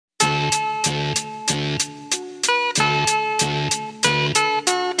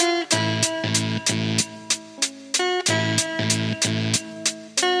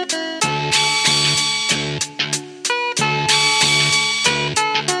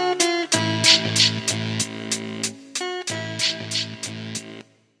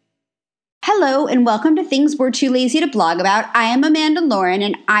Hello and welcome to Things We're Too Lazy to Blog About. I am Amanda Lauren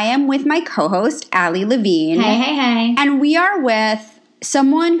and I am with my co-host, Allie Levine. Hey. And we are with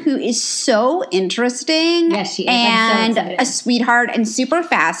someone who is so interesting. Yes, she is. And I'm so a sweetheart and super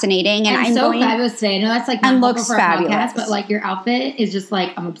fascinating. And I'm so fabulous today. I know that's like not and helpful looks for a fabulous. podcast, but like your outfit is just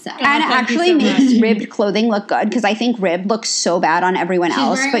like, I'm obsessed. And it actually makes ribbed clothing look good because I think ribbed looks so bad on everyone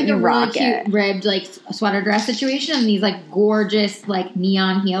else, but you rock really it. Cute ribbed like sweater dress situation and these like gorgeous like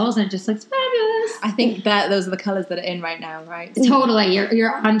neon heels and it just looks fabulous. I think that those are the colors that are in right now, right? Totally,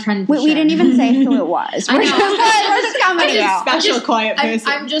 you're on trend. For We didn't even say who it was. I know. We're just coming out. Special quiet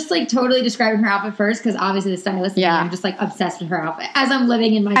person. I'm just like totally describing her outfit first because obviously the stylist and me, I'm just like obsessed with her outfit as I'm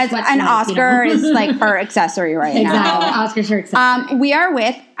living in my sweatshirt. And Oscar is like her accessory right now. Exactly, Oscar's her accessory. We are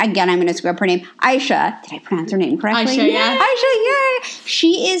with, again, I'm going to screw up her name, Aisha. Did I pronounce her name correctly? Aisha, yeah. Aisha, yay!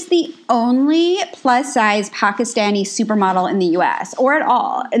 She is the only plus-size Pakistani supermodel in the U.S. or at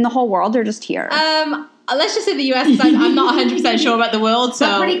all in the whole world or just here. Let's just say the US because I'm not 100% sure about the world. So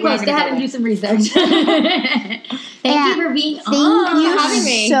but pretty close. Go ahead and do some research. Thank you for being on. Thank you having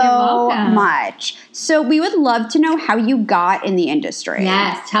me. so much. So we would love to know how you got in the industry.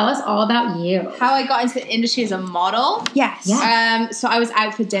 Yes, tell us all about you. How I got into the industry as a model. Yes. So I was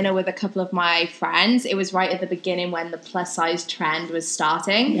out for dinner with a couple of my friends. It was right at the beginning when the plus size trend was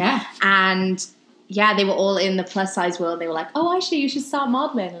starting. Yeah. And yeah, they were all in the plus size world. They were like, "Oh, Aisha, you should start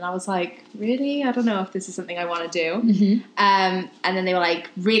modeling." And I was like, "Really? I don't know if this is something I want to do." Mm-hmm. And then they were like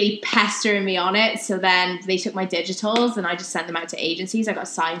really pestering me on it. So then they took my digitals and I just sent them out to agencies. I got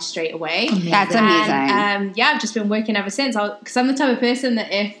signed straight away. That's amazing. And yeah, I've just been working ever since. Because I'm the type of person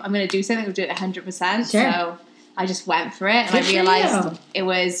that if I'm going to do something, I'll do it 100%. Sure. So I just went for it. And I realized it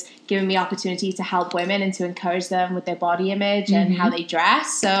was giving me opportunity to help women and to encourage them with their body image and how they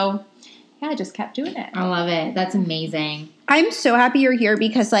dress. So yeah, I just kept doing it. I love it. That's amazing. I'm so happy you're here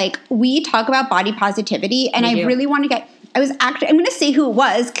because, like, we talk about body positivity, and I really want to get. I'm going to say who it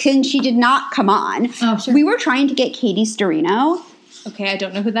was because she did not come on. Oh, sure. We were trying to get Katie Storino. Okay, I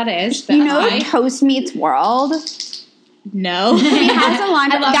don't know who that is. But You know, Toast Meets World. No. She has a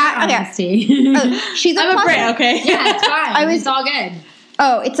line. I love her honesty. She's a I'm a plus- Brit, okay. Yeah, it's fine. It's all good.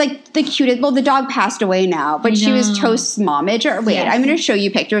 Oh, it's like the cutest. Well, the dog passed away now, but she was Toast's momage. I'm going to show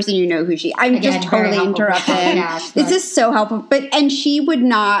you pictures and you know who she. I'm just totally interrupting. This is so helpful. And she would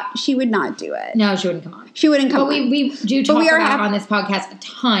not do it. No, she wouldn't come on. She wouldn't come on. But we do talk about on this podcast a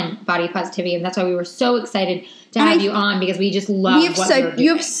ton body positivity, and that's why we were so excited to have you on because we just love what you're doing.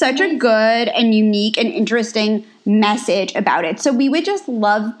 You have such a good and unique and interesting message about it. So we would just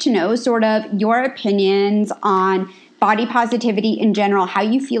love to know sort of your opinions on body positivity in general, how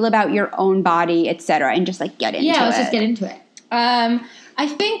you feel about your own body, etc., and just like get into it. Yeah, let's just get into it. I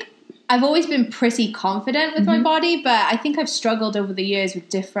think I've always been pretty confident with my body, but I think I've struggled over the years with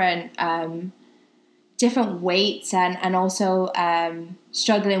different weights and also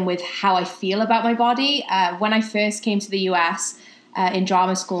struggling with how I feel about my body. When I first came to the US in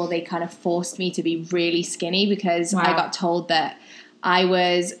drama school, they kind of forced me to be really skinny because I got told that I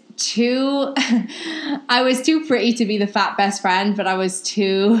was too pretty to be the fat best friend, but I was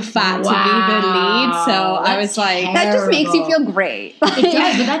too fat to be the lead. So I was like, terrible. That just makes you feel great. It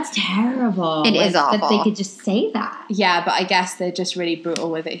does, but that's terrible. It is awful. That they could just say that. yeah, but I guess they're just really brutal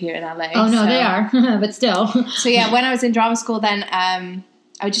with it here in LA. Oh, no, so. they are. But still. So yeah, when I was in drama school then,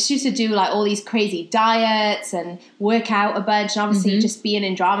 I just used to do like all these crazy diets and work out a bunch. And obviously just being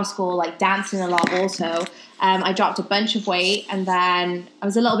in drama school, like dancing a lot also, I dropped a bunch of weight and then I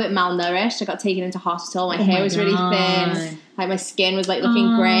was a little bit malnourished. I got taken into hospital. My hair was really thin. Like my skin was like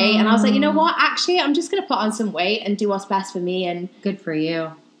looking grey. And I was like, you know what? Actually, I'm just going to put on some weight and do what's best for me and Good for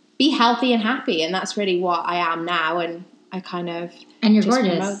you. be healthy and happy. And that's really what I am now. And I kind of And you're just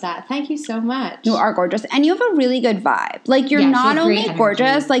gorgeous. promote that. Thank you so much. You are gorgeous. And you have a really good vibe. Like, you're not only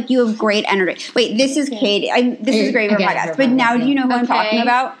gorgeous, like, you have great energy. Wait, this is Katie. This is great for my podcast. But now do you know who I'm talking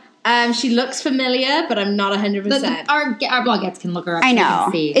about? She looks familiar, but I'm not 100%. Our blogettes can look her up. I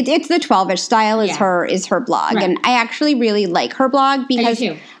know. It's the 12ish style is her blog. Right. And I actually really like her blog because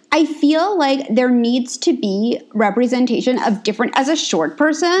I feel like there needs to be representation of different, as a short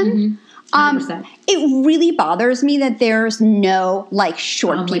person. 100%. It really bothers me that there's no like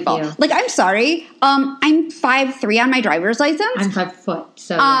short people. Like, I'm sorry. I'm 5'3" on my driver's license. I'm 5 foot.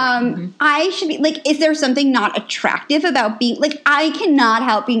 So I should be like, is there something not attractive about being like, I cannot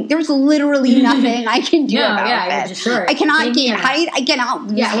help being, there's literally nothing I can do about it. I cannot gain height. I cannot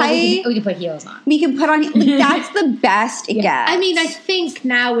lose height. We can put heels on. We can put on, like, that's the best it gets. I mean, I think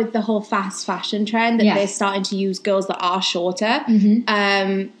now with the whole fast fashion trend that they're starting to use girls that are shorter.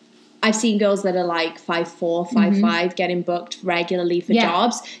 I've seen girls that are like 5'4", 5'5", getting booked regularly for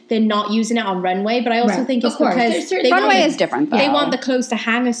jobs. They're not using it on runway, but I also think it's because runway is different. Though. They want the clothes to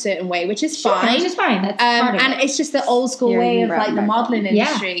hang a certain way, which is fine. Which is fine. That's part of and it's just the old school way of like the modeling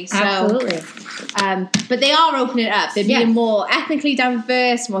industry. So, absolutely. But they are opening it up. They're being more ethnically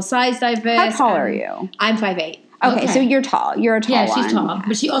diverse, more size diverse. How tall are you? I'm 5'8". Okay, so you're tall. You're a tall one. Yeah, she's tall,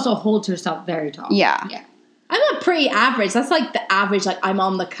 but she also holds herself very tall. Yeah. I'm a pretty average. That's like the average. Like I'm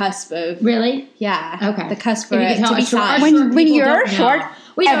on the cusp of. Really? Yeah. Okay. The cusp for it to be size. When you're short,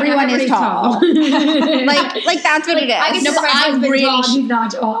 everyone is tall. like that's what it is. No, but I'm really tall. He's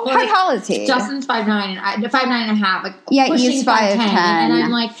not tall. How tall is he? Justin's 5'9" and 5'9.5". Like he's 5'10", and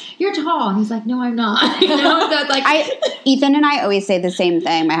I'm like, "You're tall," and he's like, "No, I'm not." You know, so like Ethan and I always say the same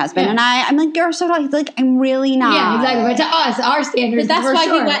thing. My husband and I'm like, "You're so tall." He's like, "I'm really not." Yeah, exactly. But to us, our standards. But that's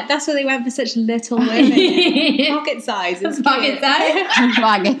why that's why they went for such little women. Pocket size. Pocket size.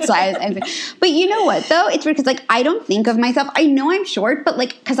 Pocket size. But you know what though? It's weird because like I don't think of myself. I know I'm short, but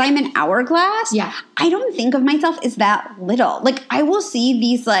like because I'm an hourglass. Yeah. I don't think of myself as that little. Like I will see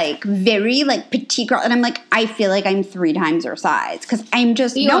these like very like petite girl, and I'm like I feel like I'm 3 times her size because I'm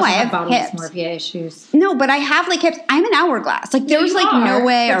just I have body hips. dysmorphia issues. No, but I have like hips. I'm an hourglass. Like there's like no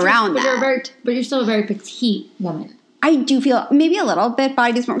way around that. But you're still a very petite woman. I do feel maybe a little bit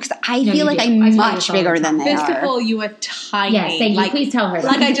body dysmorphia because I feel like I'm much bigger than they are. First of all, you are tiny. Yes, thank you. Please tell her that.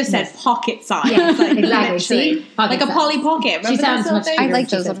 Like I just said, pocket size. Yes, like, exactly. See? Like a Polly Pocket. She sounds much bigger. I like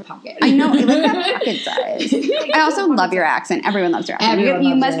those. Pocket. I know. I like that pocket size. I also love your accent. Everyone loves your accent.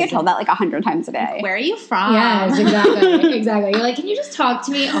 You must get told that like 100 times a day. Where are you from? Yes, exactly. Exactly. You're like, can you just talk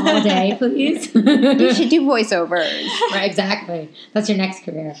to me all day, please? You should do voiceovers. Right, exactly. That's your next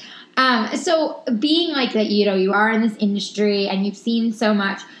career. So being like that, you are in this industry and you've seen so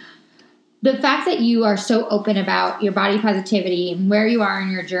much. The fact that you are so open about your body positivity and where you are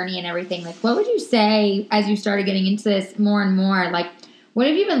in your journey and everything, like what would you say as you started getting into this more and more? Like, what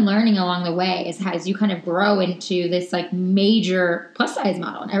have you been learning along the way as you kind of grow into this like major plus size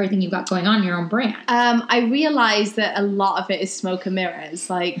model and everything you've got going on in your own brand? I realized that a lot of it is smoke and mirrors.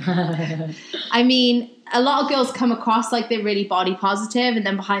 Like, I mean, a lot of girls come across like they're really body positive and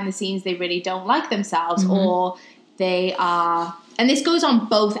then behind the scenes they really don't like themselves or they are, and this goes on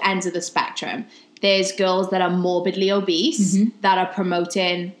both ends of the spectrum. There's girls that are morbidly obese that are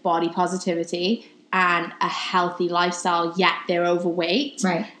promoting body positivity and a healthy lifestyle, yet they're overweight.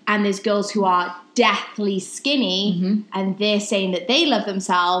 Right. And there's girls who are deathly skinny and they're saying that they love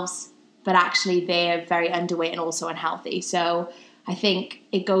themselves, but actually they're very underweight and also unhealthy. So I think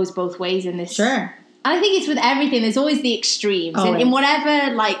it goes both ways in this. Sure. And I think it's with everything. There's always the extremes. In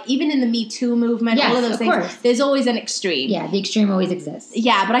whatever, like, even in the Me Too movement, all of those things, there's always an extreme. Yeah, the extreme always exists.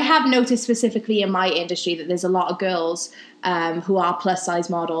 Yeah, but I have noticed specifically in my industry that there's a lot of girls who are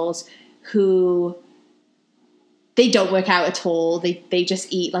plus-size models who they don't work out at all. They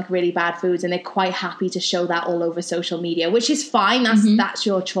just eat, like, really bad foods, and they're quite happy to show that all over social media, which is fine. That's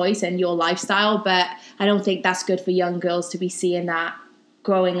your choice and your lifestyle, but I don't think that's good for young girls to be seeing that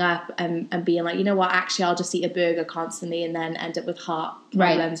growing up and being like, you know what, actually I'll just eat a burger constantly and then end up with heart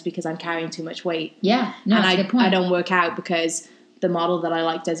problems because I'm carrying too much weight. Yeah, no, and that's a good point. I don't work out because the model that I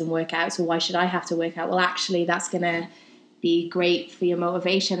like doesn't work out, so why should I have to work out? Well, actually that's going to be great for your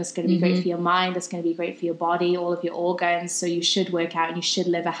motivation, it's going to be great for your mind, it's going to be great for your body, all of your organs, so you should work out and you should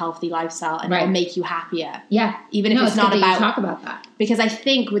live a healthy lifestyle and it'll make you happier. Yeah. Even if it's not about... talk about that. Because I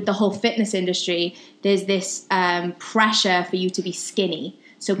think with the whole fitness industry, there's this pressure for you to be skinny.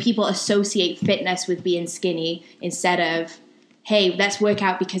 So people associate fitness with being skinny instead of, hey, let's work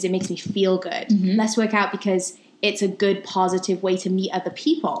out because it makes me feel good. Let's work out because it's a good, positive way to meet other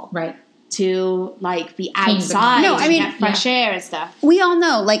people. Right. To, like, be outside and get fresh air and stuff. We all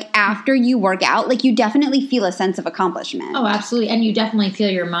know, like, after you work out, like, you definitely feel a sense of accomplishment. Oh, absolutely. And you definitely feel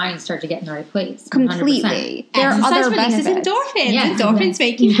your mind start to get in the right place. 100%. Completely. There are other benefits. Endorphins. Yeah, endorphins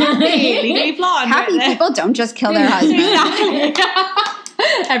make you happy. Legally blonde. Happy people don't just kill their husbands.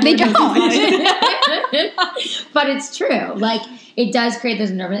 They don't. But it's true. Like, it does create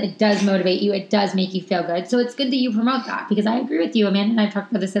those endorphins. It does motivate you. It does make you feel good. So it's good that you promote that, because I agree with you. Amanda and I talked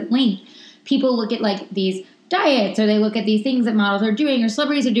about this at length. People look at, like, these diets, or they look at these things that models are doing or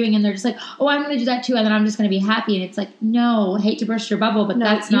celebrities are doing, and they're just like, oh, I'm going to do that too, and then I'm just going to be happy. And it's like, no, hate to burst your bubble, but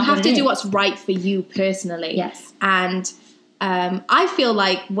that's not what it is. You have to do what's right for you personally. Yes. And I feel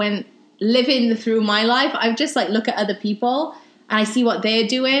like when living through my life, I just, like, look at other people and I see what they're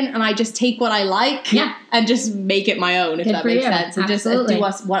doing, and I just take what I like and just make it my own, if that makes sense. And Absolutely.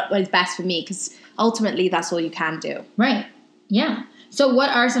 just do what is best for me, because ultimately that's all you can do. Right. Yeah. So what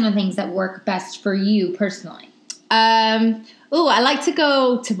are some of the things that work best for you personally? Oh, I like to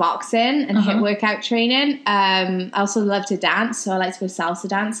go to boxing and hit workout training. I also love to dance, so I like to go salsa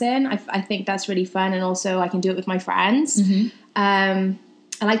dancing. I think that's really fun, and also I can do it with my friends.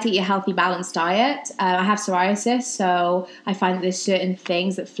 I like to eat a healthy, balanced diet. I have psoriasis, so I find that there's certain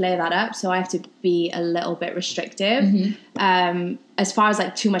things that flare that up, so I have to be a little bit restrictive. As far as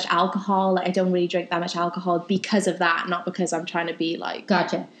like too much alcohol, like, I don't really drink that much alcohol because of that, not because I'm trying to be like...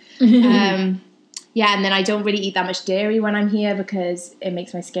 Gotcha. Yeah, and then I don't really eat that much dairy when I'm here because it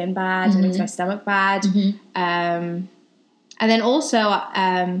makes my skin bad, it makes my stomach bad. And then also,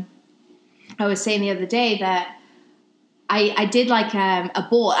 I was saying the other day that I did like a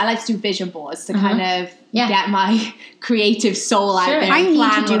board. I like to do vision boards to kind of get my creative soul out there and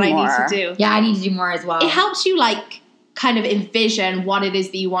plan what I need to do. Yeah, I need to do more as well. It helps you like kind of envision what it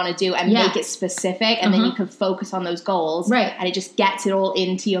is that you want to do and make it specific, and then you can focus on those goals, and it just gets it all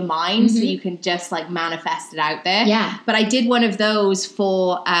into your mind so you can just like manifest it out there. But I did one of those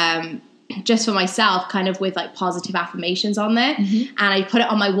for just for myself, kind of with like positive affirmations on there, and I put it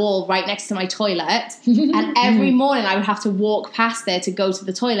on my wall right next to my toilet, and every morning I would have to walk past there to go to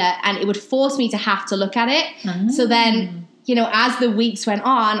the toilet, and it would force me to have to look at it. So then, you know, as the weeks went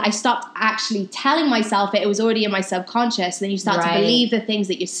on, I stopped actually telling myself it was already in my subconscious. Then you start to believe the things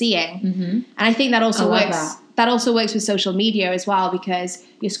that you're seeing. And I think that also works. That also works with social media as well, because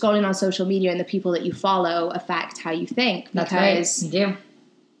you're scrolling on social media and the people that you follow affect how you think. That's right. You do.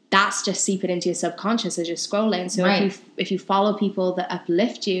 That's just seeping into your subconscious as you're scrolling. So if you follow people that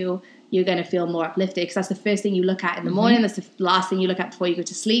uplift you, you're going to feel more uplifted, because that's the first thing you look at in the morning. That's the last thing you look at before you go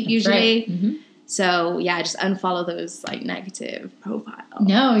to sleep, usually. So, yeah, just unfollow those, like, negative profiles.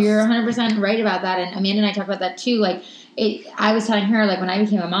 No, you're 100% right about that. And Amanda and I talk about that, too. Like, I was telling her, like, when I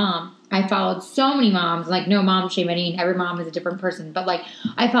became a mom, I followed so many moms. Like, no mom shame. I mean, every mom is a different person. But, like,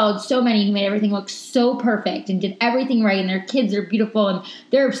 I followed so many who made everything look so perfect and did everything right. And their kids are beautiful and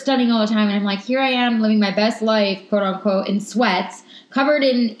they're stunning all the time. And I'm like, here I am living my best life, quote, unquote, in sweats, covered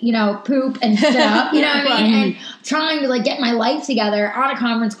in, you know, poop and stuff, you know what I mean? And trying to, like, get my life together on a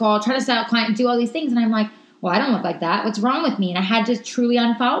conference call, trying to set up client and do all these things. And I'm like, well, I don't look like that. What's wrong with me? And I had to truly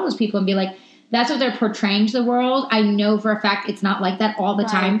unfollow those people and be like, that's what they're portraying to the world. I know for a fact it's not like that all the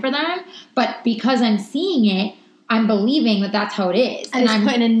time for them. But because I'm seeing it, I'm believing that that's how it is. And it's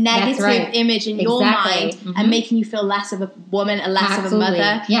putting a negative image in your mind and making you feel less of a woman and less of a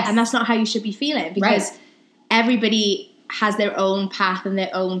mother. And that's not how you should be feeling, because everybody has their own path and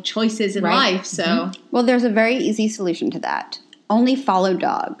their own choices in life. So, well, there's a very easy solution to that. Only follow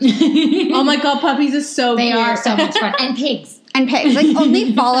dogs. Oh my God, puppies are so cute. They are so much fun. And pigs. And pigs. Like,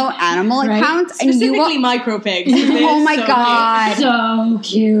 only follow animal accounts. Specifically micro pigs. Oh my God. So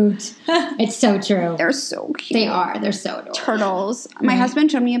cute. It's so true. They're so cute. They are. They're so adorable. Turtles. My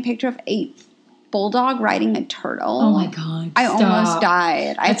husband showed me a picture of a bulldog riding a turtle. Oh my God. I almost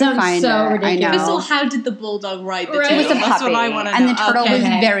died. I had to find so it. ridiculous. I know. Crystal, how did the bulldog ride the turtle? It was a puppy. That's what I want to know. And the turtle was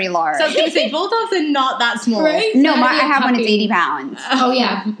very large. So I was going to say, bulldogs are not that small. Right? No, I have one that's 80 pounds. Oh,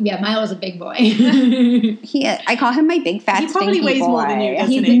 yeah. Yeah, Milo's a big boy. I call him my big fat stinky boy. He probably weighs more than you,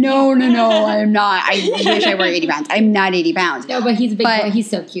 doesn't he? No, I'm not. I wish I were 80 pounds. I'm not 80 pounds. No, but he's a big boy. He's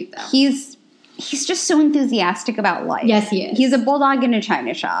so cute, though. He's just so enthusiastic about life. Yes, he is. He's a bulldog in a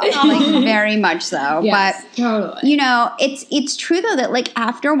china shop, like very much so. Yes, but totally. You know, it's true though that like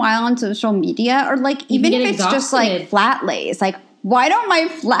after a while on social media, or like even if it's just like flat lays, like why don't my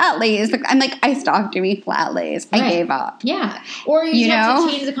flat lays? Like, I'm like, I stopped doing flat lays. I gave up. Yeah, or you just have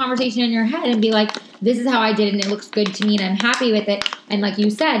to change the conversation in your head and be like, this is how I did it, and it looks good to me, and I'm happy with it. And like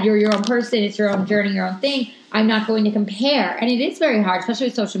you said, you're your own person. It's your own journey, your own thing. I'm not going to compare, and it is very hard, especially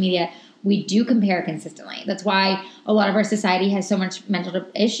with social media. We do compare consistently. That's why a lot of our society has so much mental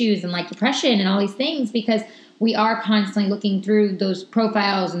issues and like depression and all these things, because we are constantly looking through those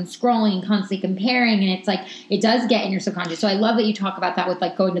profiles and scrolling and constantly comparing. And it's like, it does get in your subconscious. So I love that you talk about that with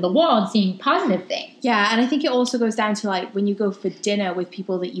like going to the wall and seeing positive things. Yeah. And I think it also goes down to like when you go for dinner with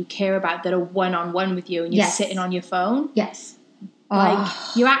people that you care about that are one-on-one with you and you're sitting on your phone. Yes. Like,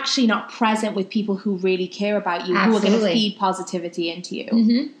 you're actually not present with people who really care about you, who are going to feed positivity into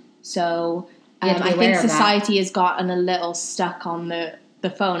you. So I think society has gotten a little stuck on the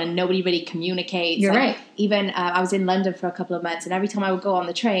phone and nobody really communicates. You're right. Even I was in London for a couple of months, and every time I would go on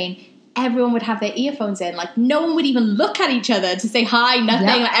the train, everyone would have their earphones in. Like, no one would even look at each other to say hi, nothing.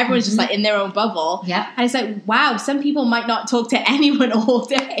 Like, everyone's just like in their own bubble. Yeah. And it's like, wow, some people might not talk to anyone all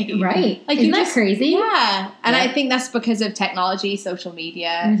day. Right. Like, Isn't that crazy? Yeah. And I think that's because of technology, social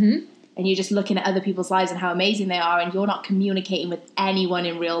media. And you're just looking at other people's lives and how amazing they are, and you're not communicating with anyone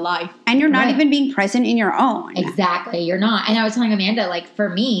in real life. And you're not even being present in your own. Exactly. You're not. And I was telling Amanda, like, for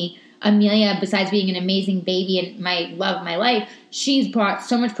me, Amelia, besides being an amazing baby and my love of my life, she's brought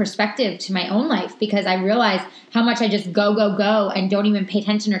so much perspective to my own life because I realize how much I just go and don't even pay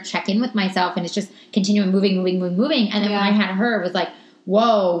attention or check in with myself. And it's just continuing moving. And then when I had her, it was like,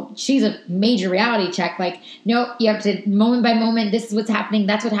 whoa, she's a major reality check. Like, nope, you have to moment by moment, this is what's happening,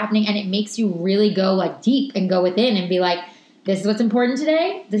 that's what's happening. And it makes you really go like deep and go within and be like, this is what's important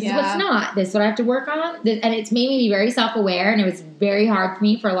today. This is what's not. This is what I have to work on. And it's made me be very self-aware. And it was very hard for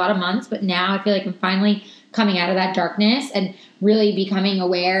me for a lot of months. But now I feel like I'm finally coming out of that darkness and really becoming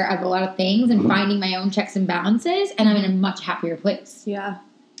aware of a lot of things and finding my own checks and balances. And I'm in a much happier place. Yeah.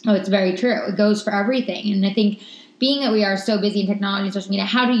 Oh, it's very true. It goes for everything. And I think being that we are so busy in technology and social media,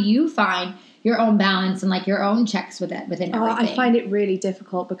 how do you find your own balance and like your own checks within everything? I find it really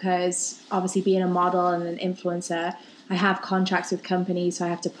difficult because obviously being a model and an influencer, I have contracts with companies, so I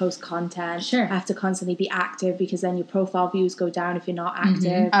have to post content. Sure. I have to constantly be active because then your profile views go down if you're not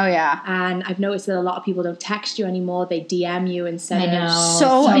active. Oh, yeah. And I've noticed that a lot of people don't text you anymore. They DM you instead I know. of...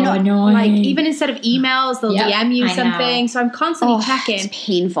 So annoying. Like, even instead of emails, they'll DM you something. So I'm constantly checking. It's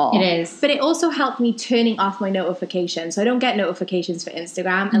painful. It is. But it also helped me turning off my notifications. So I don't get notifications for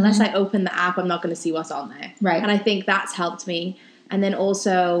Instagram. Unless I open the app, I'm not going to see what's on there. Right. And I think that's helped me. And then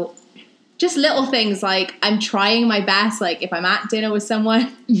also... just little things like I'm trying my best. Like if I'm at dinner with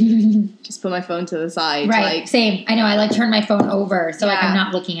someone, just put my phone to the side. Right. Like, same. I know. I like turn my phone over so like I'm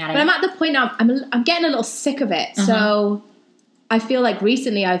not looking at it. but I'm at the point now. I'm getting a little sick of it. So I feel like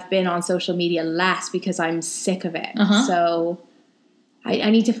recently I've been on social media less because I'm sick of it. So I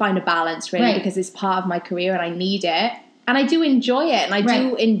need to find a balance really because it's part of my career and I need it. And I do enjoy it. And I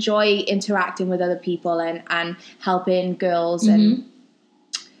do enjoy interacting with other people and helping girls and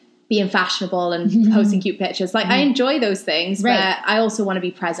being fashionable and posting cute pictures. Like, I enjoy those things, but I also want to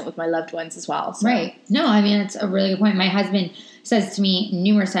be present with my loved ones as well. So. Right. No, I mean, it's a really good point. My husband says to me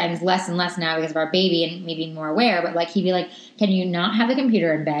numerous times, less and less now because of our baby and me being more aware, but like he'd be like, can you not have the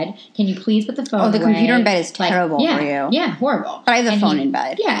computer in bed? Can you please put the phone away? The computer in bed is terrible for you. Yeah, horrible. But I have the phone in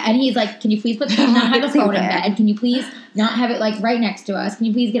bed. Yeah, and he's like, can you please not have the phone in bed? Can you please not have it like right next to us? Can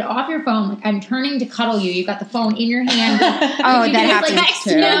you please get off your phone? Like I'm turning to cuddle you. You've got the phone in your hand. That happens like,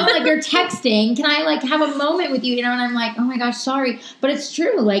 too. You know, like you're texting. Can I like have a moment with you? You know, and I'm like, oh my gosh, sorry. But it's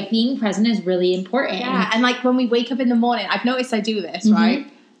true. Like being present is really important. Yeah, and like when we wake up in the morning, I've noticed I do this, right?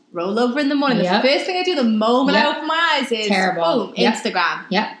 Roll over in the morning. The first thing I do the moment I open my eyes is boom, Instagram.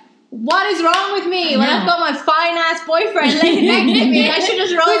 Yep. What is wrong with me when I've got my fine ass boyfriend laying next to me? I should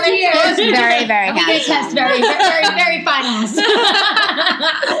just roll into It was very, very handsome. Test very fine ass.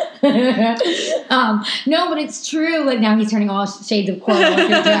 No, but it's true. Like now he's turning all shades of coral with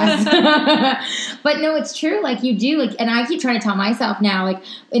his dress. But no, it's true. Like you do. Like, and I keep trying to tell myself now. Like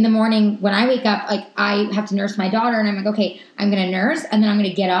in the morning when I wake up, like I have to nurse my daughter, and I'm like, okay, I'm gonna nurse, and then I'm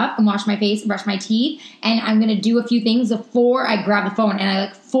gonna get up and wash my face and brush my teeth, and I'm gonna do a few things before I grab the phone, and I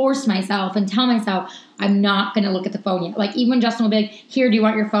like force myself and tell myself I'm not going to look at the phone yet. Like even when Justin will be like, here, do you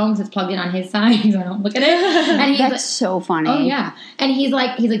want your phone? Because it's plugged in on his side, so I don't look at it. And he's That's like, so funny. Oh yeah. And he's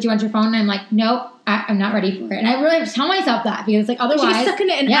like, do you want your phone? And I'm like, nope, I'm not ready for it. And I really have to tell myself that because like otherwise you're stuck in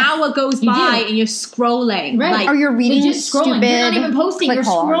it. An hour goes by and you're scrolling. Right. Like, or you're reading just scrolling. stupid. You're not even posting. You're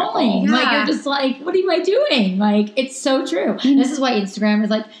scrolling. Yeah. Like you're just like, what am I doing? Like it's so true. This is why Instagram is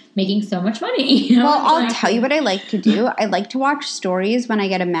like making so much money. You know? Well, I'll tell you what I like to do. I like to watch stories when I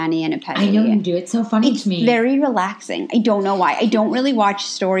get a mani and a pedi. I know you do. It's so funny to me. It's very relaxing. I don't know why. I don't really watch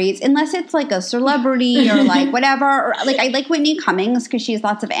stories unless it's like a celebrity or like whatever. Or like I like Whitney Cummings because she has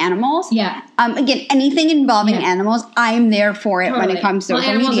lots of animals. Yeah. Again, anything involving animals, I'm there for it when it comes to social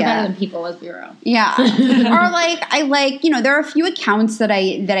animals media. Are better than people, let's be real. Yeah. Or like I like, there are a few accounts that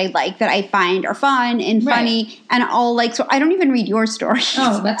I like that I find are fun and funny, and I'll like. So I don't even read your stories.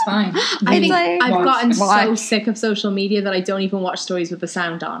 Oh, that's fine. I think I've gotten so sick of social media that I don't even watch stories with the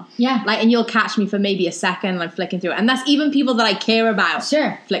sound on. Yeah. Like, and you'll catch me for maybe a second and I'm flicking through it. And that's even people that I care about.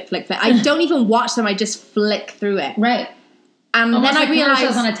 Sure. Flick. I don't even watch them. I just flick through it. Right. And almost then like I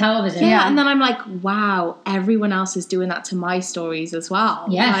realize on a television. Yeah. And then I'm like, wow, everyone else is doing that to my stories as well.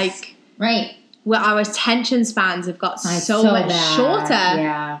 Yes. Like, right. Where our attention spans have got so much shorter.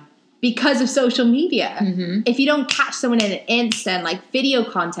 Yeah. Because of social media. Mm-hmm. If you don't catch someone in an instant, like video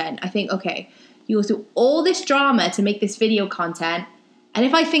content, I think, okay, you go through all this drama to make this video content. And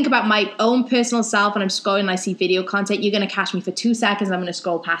if I think about my own personal self and I'm scrolling and I see video content, you're going to catch me for 2 seconds and I'm going to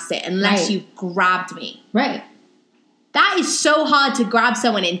scroll past it unless you've grabbed me. Right. That is so hard to grab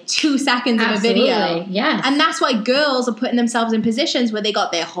someone in 2 seconds of a video. Yes. And that's why girls are putting themselves in positions where they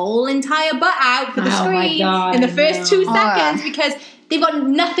got their whole entire butt out for the screen in the first 2 seconds because they've got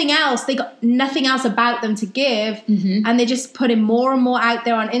nothing else. They got nothing else about them to give, Mm-hmm. and they're just putting more and more out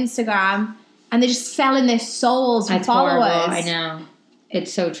there on Instagram, and they're just selling their souls for That's followers. horrible. I know.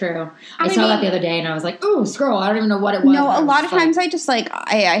 It's so true. I mean, saw that the other day, and I was like, "Ooh, scroll!" I don't even know what it was. No, but I a was lot of just times I just like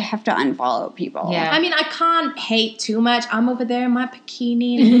I have to unfollow people. Yeah. I mean, I can't hate too much. I'm over there in my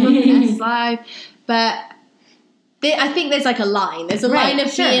bikini and living this life, but I think there's like a line. There's a Right, line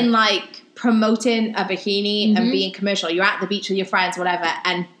of sure. being like promoting a bikini and Mhm. being commercial. You're at the beach with your friends, whatever,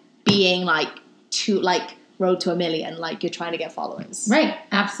 and being like road to 1 million, like you're trying to get followers. Right,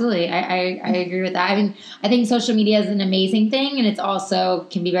 absolutely. I agree with that. I mean, I think social media is an amazing thing, and it's also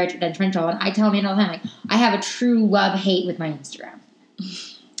can be very detrimental. And I tell me all the time, like, I have a true love-hate with my Instagram.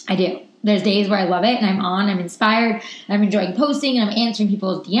 I do. There's days where I love it, and I'm inspired, and I'm enjoying posting, and I'm answering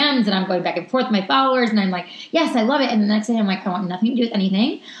people's DMs, and I'm going back and forth with my followers, and I'm like, yes, I love it. And the next day, I'm like, I want nothing to do with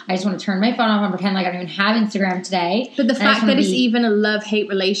anything. I just want to turn my phone off and pretend like I don't even have Instagram today. But the And I just fact that wanna it's be- even a love-hate I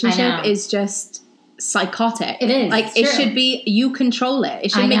relationship know. is just psychotic. It is, Like, it's it true. should be, you control it.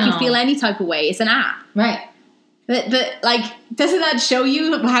 It shouldn't I make you know. feel any type of way. It's an app. Right. But like, doesn't that show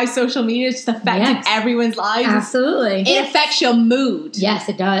you how social media just affected Yes. everyone's lives? Absolutely. It affects your mood. Yes,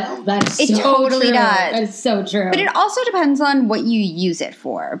 it does. That's It so totally true. does. That's so true. But it also depends on what you use it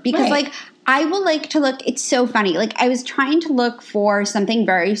for. Because, Right. like, I will like to look, it's so funny. Like, I was trying to look for something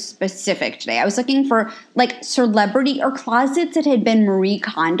very specific today. I was looking for, like, celebrity or closets that had been Marie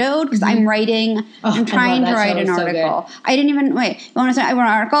Kondoed because I'm writing, Oh, I'm trying I to love that write show. an It's so article. I didn't even, wait, you want to say I wrote an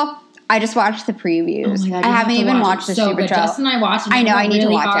article? I just watched the previews. Oh my God, you I have haven't to even watch watched it. the So stupid good. show. Justin and I watched it. I know, I need to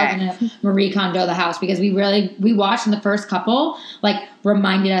really watch hard it. into Marie Kondo the house because we watched and the first couple like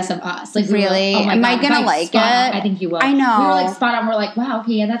reminded us of us. Like we were Really? like, oh my Am I God, gonna like spot on. it? I think you will. I know. We were like spot on. We're like, wow,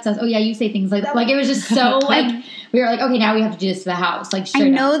 okay, yeah, that's us. Oh yeah, you say things like that. Like it was just so like we were like, okay, now we have to do this to the house. Like I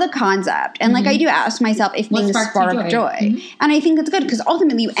straight know up. the concept, and like I do ask myself if What things sparks your spark joy? joy, and I think it's good because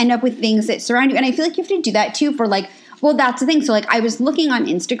ultimately you end up with things that surround you, and I feel like you have to do that too for like. Well, that's the thing. So, like, I was looking on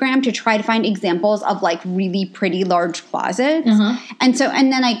Instagram to try to find examples of like really pretty large closets,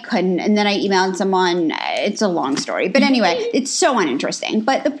 and then I couldn't, and then I emailed someone. It's a long story, but anyway, it's so uninteresting.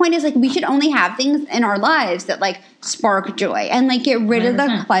 But the point is, like, we should only have things in our lives that like spark joy and like get rid of the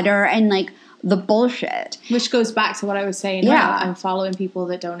 100%. clutter and like the bullshit. Which goes back to what I was saying. Yeah. I'm following people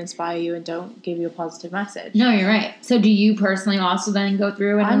that don't inspire you and don't give you a positive message. No, you're right. So do you personally also then go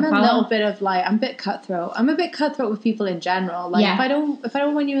through and I'm a unfollow? little bit of like, I'm a bit cutthroat. I'm a bit cutthroat with people in general. Like Yeah. if I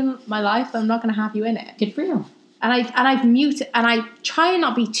don't want you in my life, I'm not going to have you in it. Good for you. And I've muted, and I try and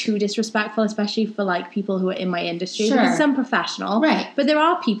not be too disrespectful, especially for like people who are in my industry Sure. because I'm professional. Right. But there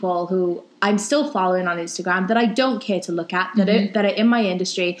are people who I'm still following on Instagram that I don't care to look at that are in my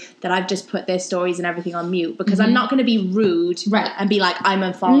industry that I've just put their stories and everything on mute because I'm not going to be rude Right. and be like I'm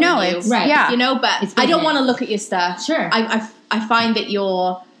unfollowing No, you. it's Right. yeah. You know, but It's I don't business. want to look at your stuff. Sure. I find that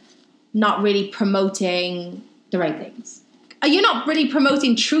you're not really promoting. The right things. You're not really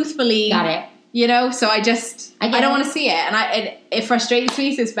promoting truthfully. Got it. You know, so I get don't it. want to see it, and it frustrates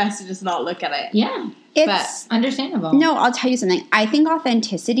me. So it's best to just not look at it. Yeah. It's Understandable. no. I'll tell you something. I think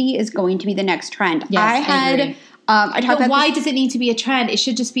authenticity is going to be the next trend. Yes, I agree. I talked But about why this- does it need to be a trend? It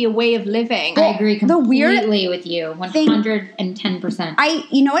should just be a way of living. I agree the weird completely with you. 110%.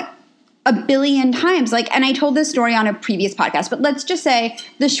 you know what? A billion times. Like, and I told this story on a previous podcast, but let's just say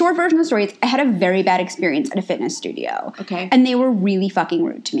the short version of the story is I had a very bad experience at a fitness studio. Okay. And they were really fucking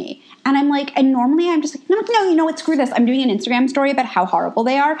rude to me. And I'm like, and normally I'm just like, no, you know what? Screw this. I'm doing an Instagram story about how horrible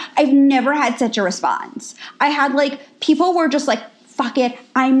they are. I've never had such a response. I had like, people were just like, fuck it.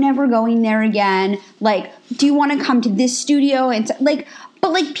 I'm never going there again. Like, do you want to come to this studio? And like,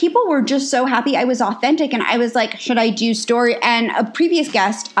 but like people were just so happy I was authentic, and I was like, should I do story? And a previous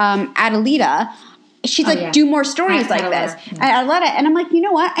guest, Adelita, she's like, yeah. do more stories like this. I love it. And I'm like, you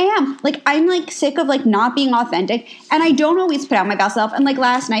know what? I am. Like, I'm like sick of like not being authentic, and I don't always put out my best self. And like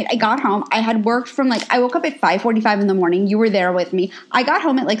last night I got home, I had worked from like, I woke up at 5:45 in the morning. You were there with me. I got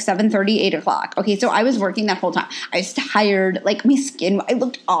home at like 7:30, 8 o'clock. Okay. So I was working that whole time. I was tired. Like my skin, I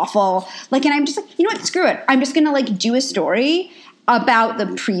looked awful. Like, and I'm just like, you know what? Screw it. I'm just going to like do a story about the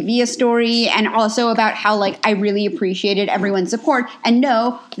previous story and also about how like I really appreciated everyone's support, and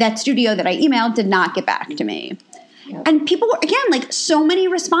no, that studio that I emailed did not get back to me. Yep. And people were, again, like so many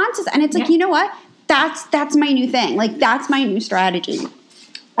responses, and it's like, you know what? That's my new thing. Like that's my new strategy.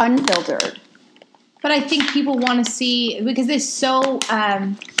 Unfiltered. But I think people want to see, because there's so,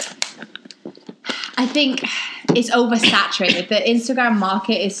 I think it's oversaturated. The Instagram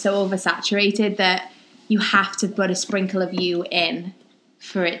market is so oversaturated that you have to put a sprinkle of you in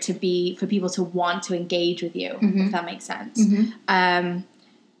for people to want to engage with you, if that makes sense.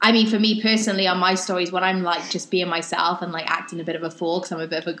 I mean, for me personally, on my stories, when I'm like just being myself and like acting a bit of a fool because I'm a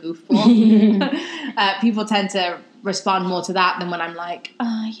bit of a goofball, people tend to respond more to that than when I'm like,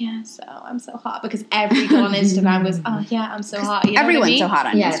 oh yeah, so I'm so hot, because every girl on Instagram goes, oh yeah, I'm so hot. You know Everyone's what I mean? so hot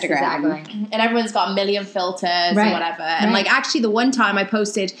on Yes, Instagram. exactly. And everyone's got a million filters Right. and whatever. And like actually the one time I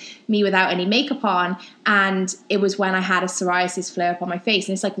posted me without any makeup on, and it was when I had a psoriasis flare up on my face,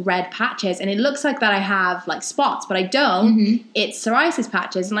 and it's like red patches, and it looks like that I have like spots, but I don't. It's psoriasis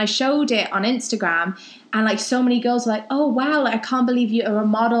patches. And I showed it on Instagram, and like so many girls were like, oh wow, like, I can't believe you're a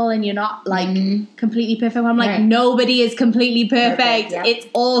model and you're not like completely perfect. I'm like, Right. nobody is completely perfect. Yep. It's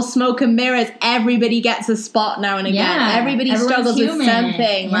all smoke and mirrors. Everybody gets a spot now and again. Yeah. Everybody Everyone's struggles human. with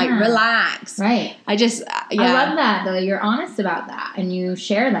something. Like, Yeah. relax. Right. I just I love that though. You're honest about that and you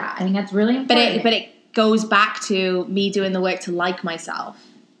share that. I think that's really But important. it goes back to me doing the work to like myself.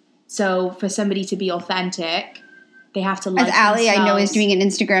 So for somebody to be authentic, they have to like As Allie, I know, is themselves. doing an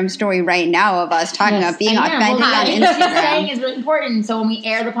Instagram story right now of us talking about being Yeah, authentic well, on what you're saying Instagram. is really important. So when we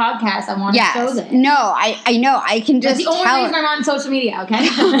air the podcast, I want to show Yes. this. No, I know. I can That's just the only tell. reason I'm on social media, okay?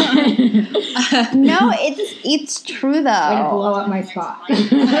 No, it's true Way to though. blow up my spot.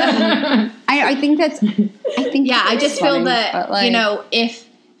 I think that's. I think. Yeah, I just feel funny, that, but, like, you know, if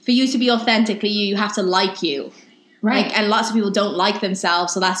for you to be authentically you have to like you. Right. Like, and lots of people don't like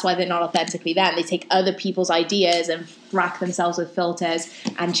themselves, so that's why they're not authentically them. They take other people's ideas and rack themselves with filters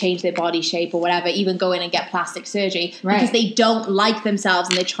and change their body shape or whatever, even go in and get plastic surgery Right. because they don't like themselves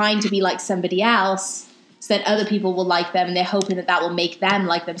and they're trying to be like somebody else so that other people will like them, and they're hoping that that will make them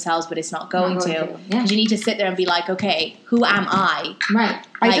like themselves, but it's not going Not to. going to, yeah. Because you need to sit there and be like, okay, who am I? Right.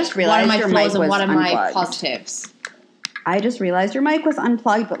 I Like, just what realized are my your flaws mic and was what are my unplugged. positives? I just realized your mic was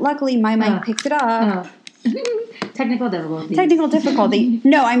unplugged, but luckily my mic Oh. picked it up. Oh. Technical difficulties. Technical difficulty.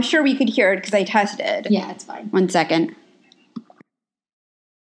 No, I'm sure we could hear it because I tested. Yeah, it's fine. 1 second.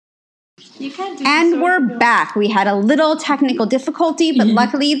 You can't do And we're back. We had a little technical difficulty, but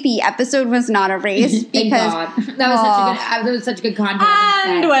luckily the episode was not erased Thank because. God. That was such a good content.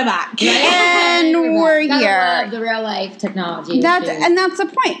 And we're back. And we're Gotta here. love the real life technology. That's issues. the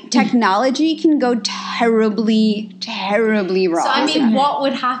point. Technology can go terribly, terribly wrong. So, I mean, what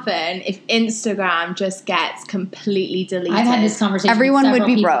would happen if Instagram just gets completely deleted? I've had this conversation. Everyone with would several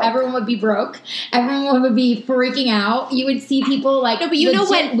be people. broke. Everyone would be broke. Everyone would be freaking out. You would see people like No, but you know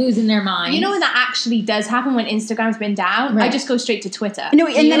legit when- losing their minds. You know when that actually does happen, when Instagram's been down? Right. I just go straight to Twitter. No,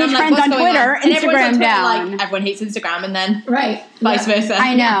 and then I'm it trends what's on going Twitter, And everyone's on Instagram Twitter, down. Like, everyone hates Instagram, and then right? vice Yeah. versa.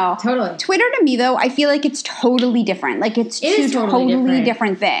 I know. Totally. Twitter to me though, I feel like it's totally different. Like it's It two is totally, totally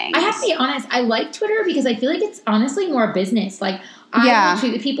different things. I have to be honest. I like Twitter because I feel like it's honestly more business. Like Yeah. I will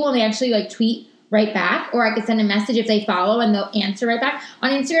tweet with people and they actually like tweet right back, or I could send a message if they follow and they'll answer right back. On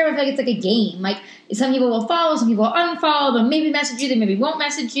Instagram, I feel like it's like a game. Like some people will follow, some people will unfollow. They'll maybe message you, they maybe won't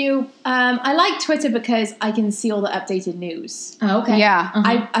message you. I like Twitter because I can see all the updated news. Oh, okay. Yeah.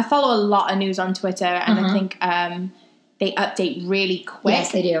 Uh-huh. I follow a lot of news on Twitter, and I Uh-huh. think they update really quick.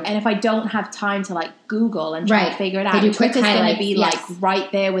 Yes, they do. And if I don't have time to like Google and try Right. to figure it They out, do quick Twitter's going to highlights, be yes. like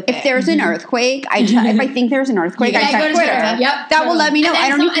right there with If it. there's an earthquake, if I think there's an earthquake, Yeah, I go check to Twitter. Yep. That will totally. let me know. And then I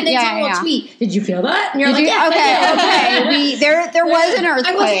don't someone, even. and then Yeah, someone yeah. will tweet. Did you feel that? And you're Did like, you? yes, I Okay. did. There was an I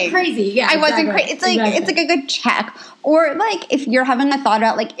earthquake. wasn't crazy. Yeah, I wasn't exactly. crazy. It's like Exactly. it's like a good check. Or like if you're having a thought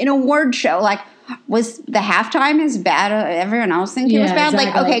about like an award show, like was the halftime as bad as everyone else think it was Yeah, bad?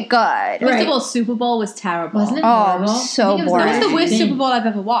 exactly. Like okay, good. First Right. of all, Super Bowl was terrible. Wasn't it? Oh, horrible? so I think it was boring. It was the worst thing. Super Bowl I've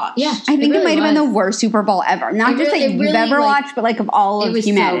ever watched. Yeah, I think it really might have been the was. worst Super Bowl ever. Not It just really- that it you've really, ever like- watched, but like of all It of was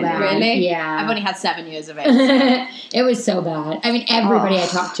so humanity. bad. Really? Yeah. I've only had 7 years of it. It was so bad. I mean, everybody Oh. I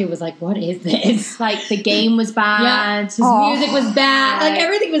talked to was like, "What is this?" Like, the game was bad. His Oh. music was bad. Like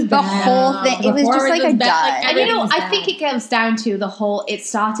everything was The bad. whole thing- it was just performance like a bad. dud. And you know, everything was I bad. think it comes down to the whole, it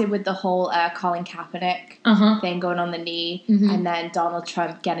started with the whole Colin Kaepernick thing going on the knee, Mhm. and then Donald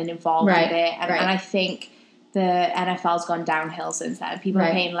Trump getting involved Right, with it. And, right. and I think the NFL's gone downhill since then. People Right.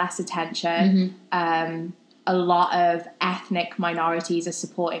 are paying less attention. A lot of ethnic minorities are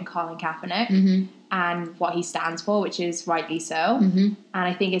supporting Colin Kaepernick and what he stands for, which is rightly so. And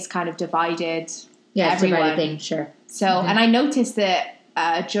I think it's kind of divided Yeah, it's a everyone. right thing, sure. So, and I noticed that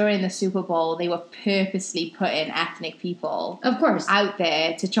during the Super Bowl, they were purposely putting ethnic people Of course. out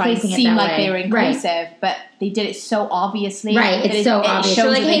there to try Placing it and seem that like way. they were Right. inclusive, but they did it so obviously. Right, that it's so it obvious. shows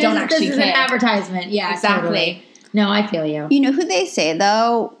You're like, that hey, they don't this actually is an care. advertisement. Yeah, Exactly. totally. No, I feel you. You know who they say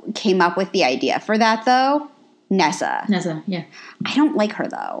though came up with the idea for that though? Nessa. Nessa, yeah. I don't like her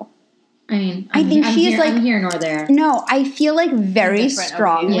though. I mean, I think I'm she's here, like- I'm here nor there. No, I feel like very Different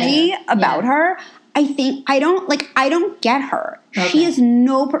strongly Yeah. about Yeah. her. I think I don't get her. Okay. She is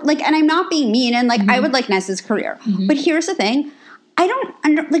no like, and I'm not being mean. And like, I would like Nessa's career, but here's the thing: I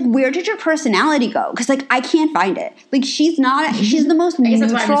don't where did your personality go? Because like I can't find it. Like she's the most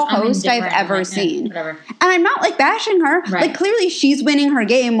neutral host I've ever seen. Whatever. And I'm not like bashing her. Right. Like clearly she's winning her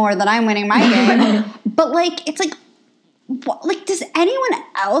game more than I'm winning my game. But like it's like, what, like does anyone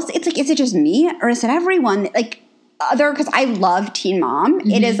else? It's like, is it just me or is it everyone? Like because I love Teen Mom.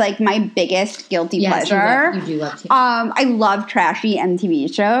 It is like my biggest guilty pleasure. You do love Teen Mom. I love trashy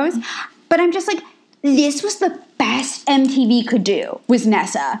MTV shows, but I'm just like, this was the best MTV could do was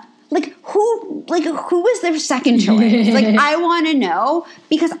Nessa. Like who was their second choice? Like I want to know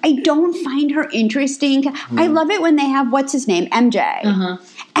because I don't find her interesting. I love it when they have what's his name, MJ.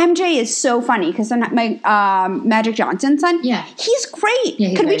 MJ is so funny because my Magic Johnson son, he's great. Yeah,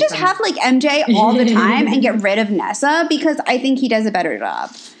 he's Could we very just funny. have like MJ all the time and get rid of Nessa because I think he does a better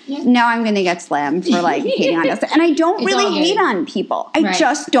job. Yeah. Now I'm going to get slammed for like hating on Nessa. And I don't It's all really good. hate on people. I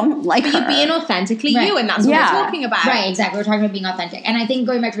just don't like her. You're being authentically you, and that's what Yeah. we're talking about. Right, exactly. We're talking about being authentic. And I think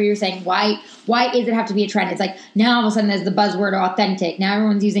going back to what you were saying, why does it have to be a trend? It's like now all of a sudden there's the buzzword authentic. Now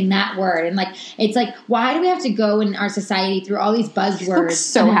everyone's using that word. And like it's like, why do we have to go in our society through all these buzzwords?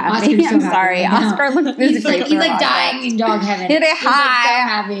 So And then happy. Oscar's so I'm happy sorry. right now. Oscar looks He's like physically dying in dog heaven. He's like, He's like so hi.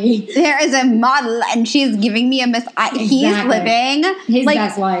 happy. There is a model and she's giving me a he's Exactly. living His like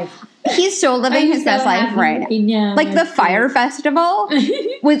best life. he's so living his best life right now. Like the Fire Festival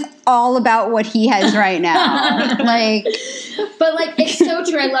was all about what he has right now. Like, but like it's so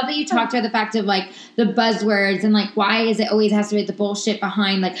true. I love that you talked about the fact of like the buzzwords and like why is it always has to be the bullshit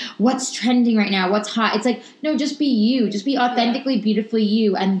behind like what's trending right now, what's hot. It's like no, just be you, just be authentically, beautifully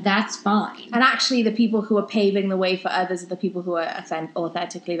you, and that's fine. And actually, the people who are paving the way for others are the people who are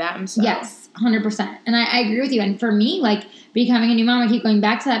authentically them. So. Yes, 100%. And I agree with you. And for me, like becoming a new mom, I keep going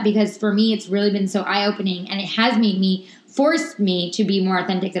back to that because for me, it's really been so eye-opening and it has forced me to be more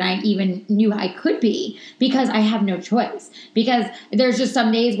authentic than I even knew I could be because I have no choice. Because there's just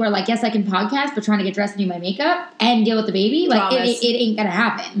some days where like, yes, I can podcast, but trying to get dressed and do my makeup and deal with the baby, like it ain't gonna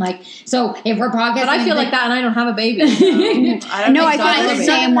happen. Like, so if we're podcasting. But I feel like that and I don't have a baby. So I don't No, think I feel so. the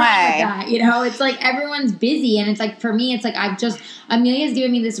same way. that, you know, it's like everyone's busy and it's like for me, it's like Amelia's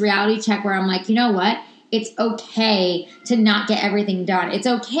giving me this reality check where I'm like, you know what? It's okay to not get everything done. It's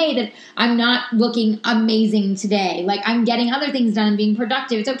okay that I'm not looking amazing today. Like I'm getting other things done and being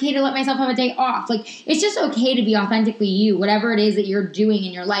productive. It's okay to let myself have a day off. Like it's just okay to be authentically you, whatever it is that you're doing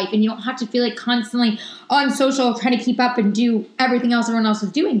in your life. And you don't have to feel like constantly on social trying to keep up and do everything else everyone else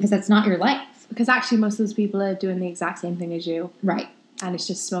is doing because that's not your life. Because actually, most of those people are doing the exact same thing as you. Right. And it's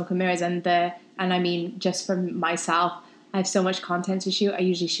just smoke and mirrors. And I mean, just for myself, I have so much content to shoot. I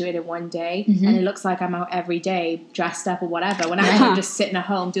usually shoot it in one day, and it looks like I'm out every day dressed up or whatever. When actually I'm just sitting at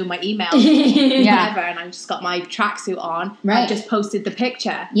home doing my emails, whatever, and I've just got my tracksuit on. Right. I've just posted the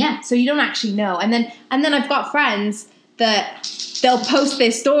picture. Yeah. So you don't actually know. And then I've got friends that they'll post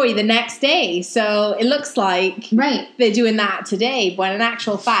their story the next day, so it looks like they're doing that today, when in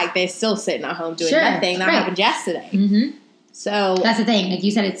actual fact they're still sitting at home doing nothing. That happened yesterday. Mm-hmm. So that's the thing. Like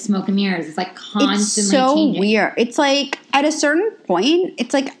you said, it's smoke and mirrors. It's like constantly it's so changing. weird. It's like at a certain point,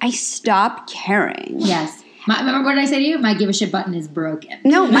 it's like I stop caring. Yes. Remember what did I say to you? My give a shit button is broken.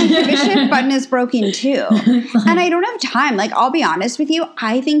 No, my give a shit button is broken too. And I don't have time. Like, I'll be honest with you.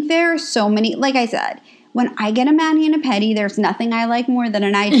 I think there are so many, like I said, when I get a mani and a pedi, there's nothing I like more than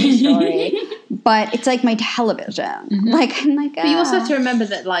an IG story. But it's like my television. Mm-hmm. Like, I'm like, But you also have to remember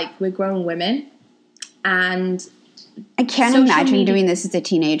that, like, we're grown women, and I can't social imagine media- doing this as a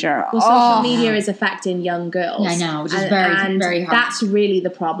teenager. well, social media is affecting young girls. Yeah, I know, which is very, very hard. That's really the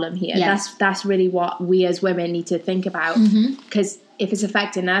problem here. Yes. That's really what we as women need to think about. Because if it's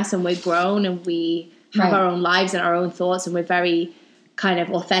affecting us and we're grown and we have our own lives and our own thoughts and we're very kind of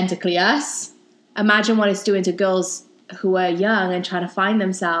authentically us, imagine what it's doing to girls who are young and trying to find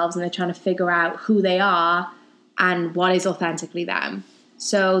themselves and they're trying to figure out who they are and what is authentically them.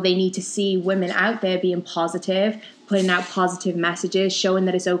 So they need to see women out there being positive, putting out positive messages, showing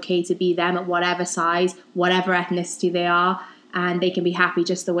that it's okay to be them at whatever size, whatever ethnicity they are, and they can be happy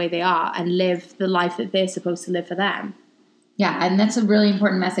just the way they are and live the life that they're supposed to live for them. Yeah, and that's a really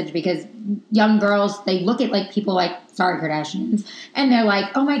important message because young girls, they look at like people like, sorry, Kardashians, and they're like,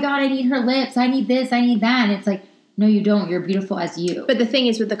 oh my God, I need her lips, I need this, I need that. And it's like, no, you don't. You're beautiful as you. But the thing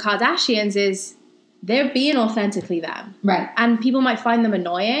is with the Kardashians is they're being authentically them. Right. And people might find them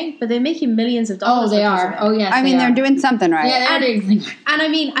annoying, but they're making millions of dollars. Oh, they because are. of it. Oh, yes. I mean, they're doing something right. Yeah, they're doing something. And I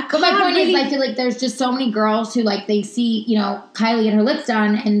mean, I But can't my point really... is, I feel like there's just so many girls who, like, they see, you know, Kylie get her lips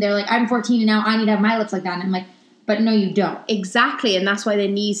done, and they're like, I'm 14 and now I need to have my lips like that. And I'm like, but no, you don't. Exactly, and that's why there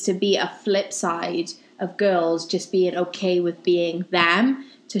needs to be a flip side of girls just being okay with being them,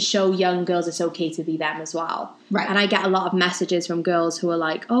 to show young girls it's okay to be them as well. Right. And I get a lot of messages from girls who are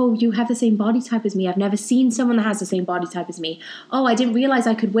like, oh, you have the same body type as me. I've never seen someone that has the same body type as me. Oh, I didn't realize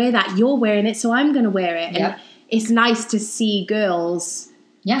I could wear that. You're wearing it, so I'm going to wear it. Yep. And it's nice to see girls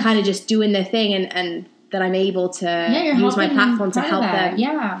Yeah. kind of just doing their thing and that I'm able to you're use my helping platform to part of help that. them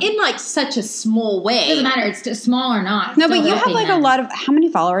Yeah. in like such a small way. It doesn't matter. It's just small or not. No, Still but you have helping like a them. lot of, how many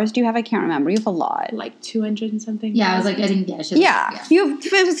followers do you have? I can't remember. You have a lot. Like 200 and something. Yeah, I was like, I think, yeah. Yeah.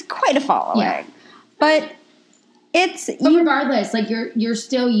 It was quite a following. Yeah. But it's, But regardless, like you're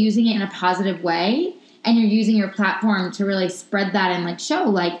still using it in a positive way, and you're using your platform to really spread that and like show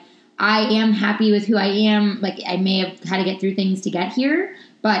like I am happy with who I am. Like I may have had to get through things to get here,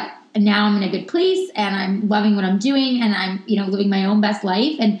 but now I'm in a good place and I'm loving what I'm doing and I'm living my own best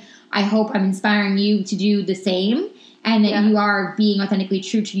life. And I hope I'm inspiring you to do the same, and that you are being authentically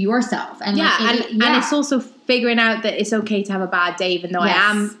true to yourself. And and it's also figuring out that it's okay to have a bad day, even though Yes.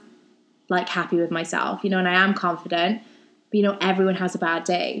 I am like happy with myself, and I am confident. But everyone has a bad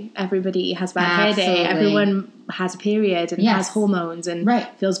day. Everybody has a bad hair day. Absolutely. Everyone has a period and has hormones and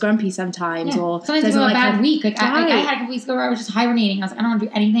feels grumpy sometimes, or sometimes doesn't you have like a bad her- week. Like I Right. had a couple weeks ago where I was just hibernating. I was like, I don't want to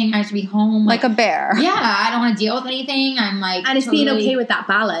do anything. I should be home. like a bear. Yeah, I don't want to deal with anything. I'm like, And it's being totally- okay with that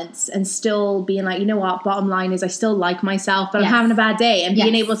balance and still being like, you know what, bottom line is I still like myself, but Yes. I'm having a bad day. And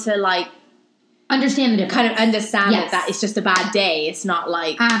being Yes. able to like understand the difference. kind of understand Yes. that it's just a bad day. It's not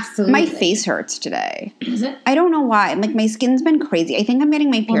like Absolutely. My face hurts today. Is it? I don't know why. Like my skin's been crazy. I think I'm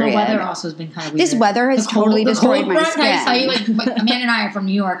getting my Well, period. the weather also has been kind of weird. This weather has The cold- totally the destroyed cold my front, Can I tell you, skin. like Amanda and I are from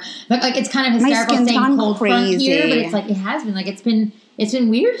New York, but like it's kind of My hysterical skin's saying gone cold front here, but crazy. it's like it has been. Like it's been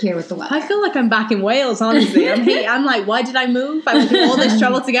weird here with the weather. I feel like I'm back in Wales, honestly. I'm like, why did I move? I went through all this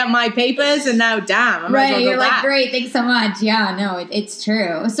trouble to get my papers, and now, damn, I might as well go You're like, back. great, thanks so much. Yeah, no, it's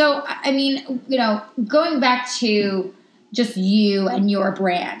true. So, I mean, going back to just you and your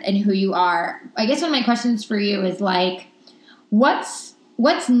brand and who you are, I guess one of my questions for you is like, what's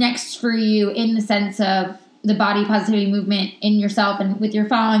next for you in the sense of the body positivity movement in yourself and with your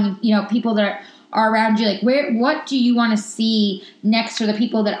following, people that are around you? Like, what do you want to see next for the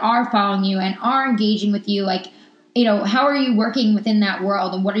people that are following you and are engaging with you? Like, how are you working within that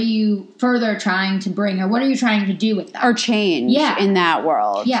world, and what are you further trying to bring, or what are you trying to do with that? or change in that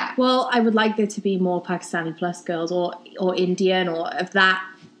world. Yeah. Well, I would like there to be more Pakistani plus girls or Indian or of that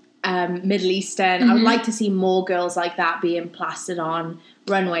Middle Eastern. I would like to see more girls like that being plastered on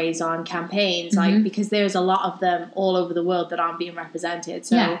runways, on campaigns, like because there's a lot of them all over the world that aren't being represented.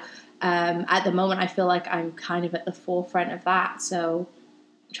 So at the moment, I feel like I'm kind of at the forefront of that. So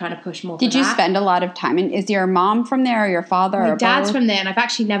I'm trying to push more. Did for you that. spend a lot of time in? Is your mom from there or your father? My or dad's both? from there, and I've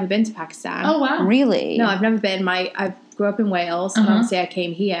actually never been to Pakistan. Oh, wow. Really? No, I've never been. I grew up in Wales, and obviously I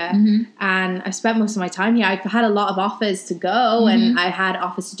came here, and I've spent most of my time here. I've had a lot of offers to go, and I had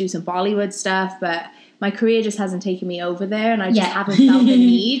offers to do some Bollywood stuff, but my career just hasn't taken me over there, and I just haven't felt the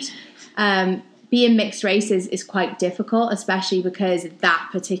need. Being mixed race is quite difficult, especially because that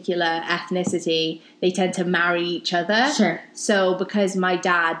particular ethnicity, they tend to marry each other. Sure. So because my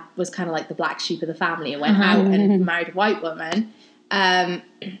dad was kind of like the black sheep of the family and went out and married a white woman, Good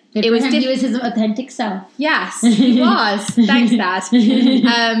it for was him. He was his authentic self. yes, he was. Thanks,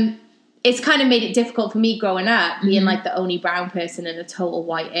 Dad. It's kind of made it difficult for me growing up, being like the only brown person in a total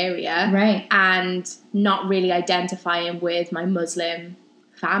white area, Right. and not really identifying with my Muslim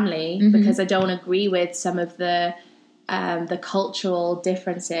family because I don't agree with some of the cultural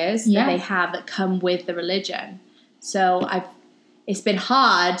differences that they have that come with the religion. So it's been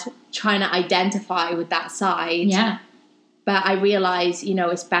hard trying to identify with that side. Yeah. But I realize,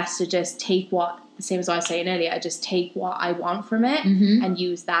 it's best to just take the same as I was saying earlier, just take what I want from it and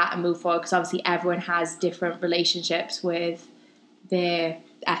use that and move forward. Because obviously everyone has different relationships with their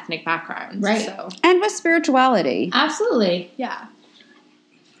ethnic backgrounds. Right. So, And with spirituality. Absolutely. yeah.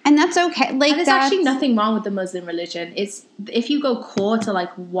 And that's okay. Like, And there's actually nothing wrong with the Muslim religion. It's if you go core to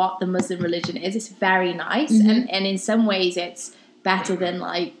like what the Muslim religion is, it's very nice, and in some ways it's better than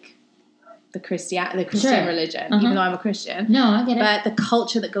like the Christian religion, even though I'm a Christian. No, I get it. But the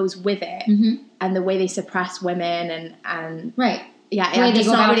culture that goes with it and the way they suppress women and Right. yeah, The way I'm they just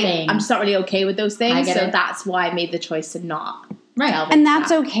go not about really, things. I'm just not really okay with those things. I get So it. that's why I made the choice to not. Right. delve and into that's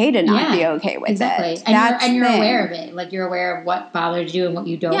that. okay to not Yeah, be okay with Exactly. it. And you're the aware thing. of it. Like you're aware of what bothers you and what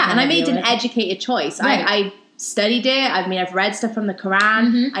you don't. Yeah, and wanna I made deal an with. educated choice. Right. I studied it. I've read stuff from the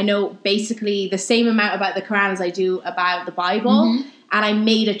Quran. I know basically the same amount about the Quran as I do about the Bible. And I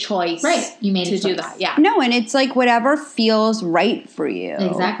made a choice. Right. You made a to do choice. that. Yeah. No, and it's like whatever feels right for you.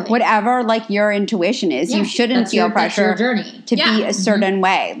 Exactly. Whatever like your intuition is. Yeah, You shouldn't that's feel that's your pressure journey. to Yeah. be a certain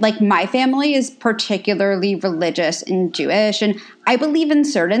way. Like my family is particularly religious and Jewish, and I believe in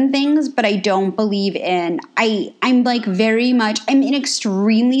certain things, but I don't believe in, I'm like very much, I'm an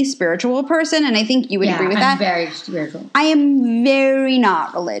extremely spiritual person, and I think you would agree with that. I'm very spiritual. I am very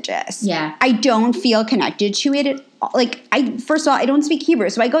not religious. Yeah. I don't feel connected to it. Like, first of all, I don't speak Hebrew,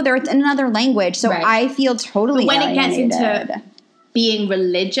 so I go there, it's in another language, so Right. I feel totally But when it gets alienated. into being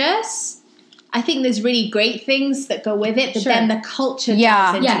religious, I think there's really great things that go with it, but Sure. then the culture Yeah.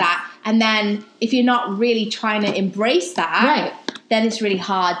 goes into Yes. that. And then if you're not really trying to embrace that, Right. then it's really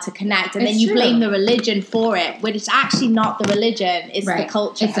hard to connect. And It's then you true. blame the religion for it, when it's actually not the religion, it's the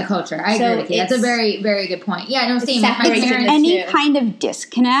culture. It's the culture. I So agree with you. That's a it's- very, very good point. Yeah, no, same. With my separating parents. the Any too. kind of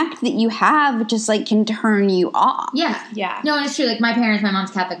disconnect that you have just like can turn you off. Yeah. Yeah. No, and it's true. Like my parents, my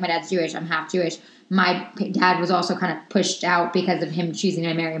mom's Catholic, my dad's Jewish. I'm half Jewish. My dad was also kind of pushed out because of him choosing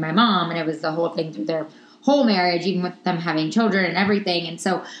to marry my mom, and it was the whole thing through their whole marriage, even with them having children and everything. And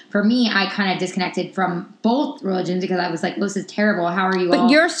so for me, I kind of disconnected from both religions because I was like, well, this is terrible. How are you all But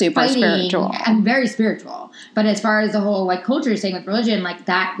you're super fighting? spiritual. I'm very spiritual. But as far as the whole like culture thing with religion, like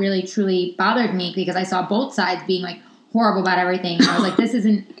that really truly bothered me because I saw both sides being like horrible about everything. And I was like, this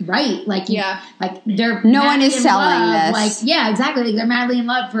isn't right. Like, Yeah. like they're No one madly is in selling love. this. Like, yeah, exactly. Like, they're madly in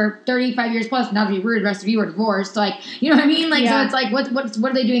love for 35 years plus. Not to be rude, the rest of you are divorced. Like, you know what I mean? Like, Yeah. so it's like,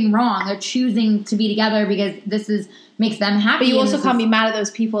 what are they doing wrong? They're choosing to be together because this makes them happy. But you and also this can't is- be mad at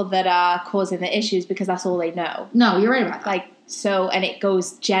those people that are causing the issues because that's all they know. No, you're right about that. Like, so, and it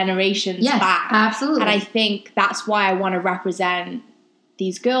goes generations Yes, back. absolutely. And I think that's why I want to represent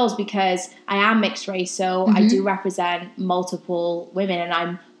these girls, because I am mixed race, so I do represent multiple women, and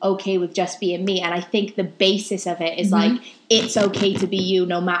I'm okay with just being me. And I think the basis of it is like, it's okay to be you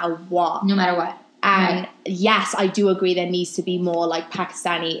no matter what. no matter what. And Right. yes, I do agree there needs to be more like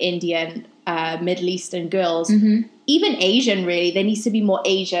Pakistani, Indian, Middle Eastern girls. Even Asian, really. There needs to be more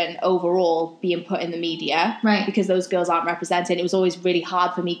Asian overall being put in the media. Right. Because those girls aren't represented. It was always really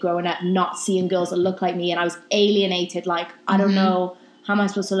hard for me growing up not seeing girls that look like me. And I was alienated. Like, I don't know, how am I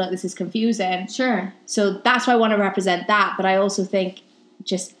supposed to look? This is confusing. Sure. So that's why I want to represent that. But I also think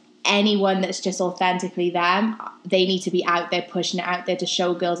just anyone that's just authentically them, they need to be out there pushing it out there to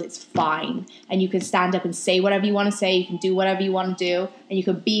show girls it's fine. And you can stand up and say whatever you want to say. You can do whatever you want to do. And you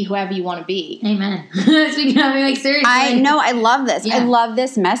can be whoever you want to be. Amen. Speaking of, like, seriously. I know, I love this. Yeah. I love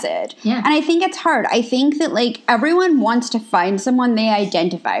this message. Yeah. And I think it's hard. I think that like everyone wants to find someone they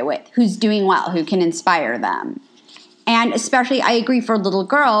identify with who's doing well, who can inspire them. And especially, I agree for little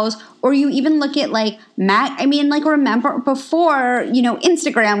girls, or you even look at like remember before,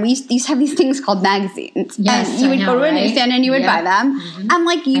 Instagram, we used to have these things called magazines. Yes, and you would I go know, to a right? newsstand and you would buy them. And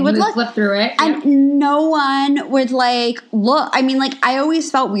like you And would you look. flip through it. And no one would like look. I mean, like I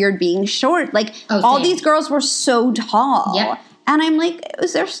always felt weird being short. Like all same. these girls were so tall. Yep. And I'm like,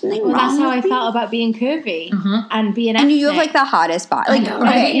 is there something Well, wrong that's how I with me? felt about being curvy and being And you have ethnic. like the hottest body. Like, know,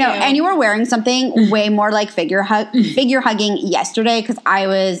 right? okay, no, Yeah. and you were wearing something way more like figure hugging yesterday because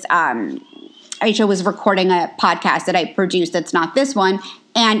Aisha was recording a podcast that I produced that's not this one,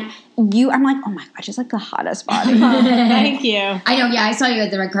 and I'm like, oh my gosh, it's like the hottest body. Thank you. I know, yeah, I saw you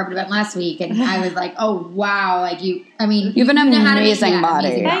at the red carpet event last week, and I was like, oh, wow, like you have an You have an amazing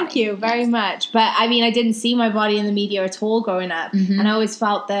body. Thank you very much. But I mean, I didn't see my body in the media at all growing up. And I always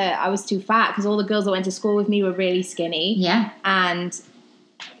felt that I was too fat because all the girls that went to school with me were really skinny. Yeah. And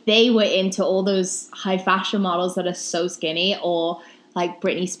they were into all those high fashion models that are so skinny, or like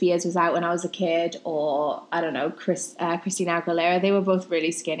Britney Spears was out when I was a kid, or I don't know, Christina Aguilera. They were both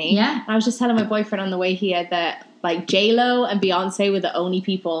really skinny. Yeah. And I was just telling my boyfriend on the way here that like J-Lo and Beyonce were the only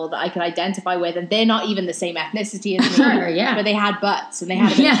people that I could identify with, and they're not even the same ethnicity as me. Sure, yeah. But they had butts and they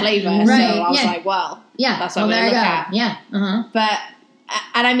had a bit of flavor. right, So I was yeah. like, well, Yeah. that's what well, I'm there going to you look go. at. Yeah. But,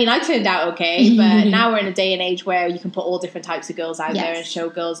 and I mean, I turned out okay, but now we're in a day and age where you can put all different types of girls out there and show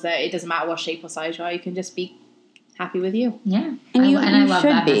girls that it doesn't matter what shape or size you are, you can just be happy with you. Yeah. And you I love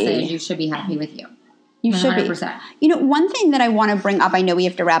should that be. message. You should be happy with you. You should be. 100%. One thing that I want to bring up, I know we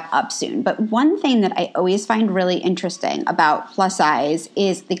have to wrap up soon, but one thing that I always find really interesting about plus size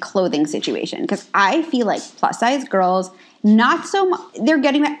is the clothing situation. Because I feel like plus size girls, not so much,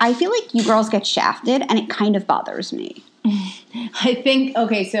 I feel like you girls get shafted and it kind of bothers me. I think,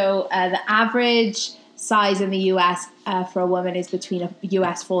 okay, so the average size in the US for a woman is between a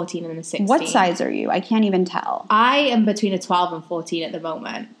US 14 and a 16. What size are you? I can't even tell. I am between a 12 and 14 at the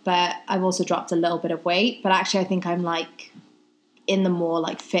moment, but I've also dropped a little bit of weight. But actually, I think I'm like in the more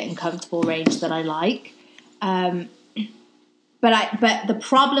like fit and comfortable range that I like. But the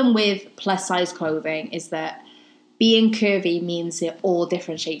problem with plus size clothing is that being curvy means they're all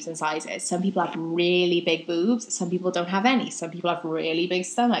different shapes and sizes. Some people have really big boobs. Some people don't have any. Some people have really big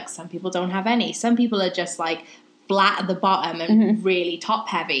stomachs. Some people don't have any. Some people are just like flat at the bottom and really top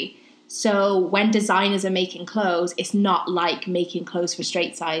heavy. So when designers are making clothes, it's not like making clothes for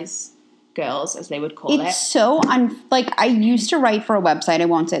straight size girls, as they would call it. It's so like I used to write for a website. I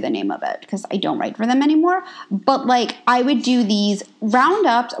won't say the name of it because I don't write for them anymore. But like I would do these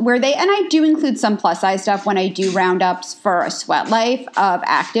roundups where and I do include some plus size stuff when I do roundups for a Sweat Life of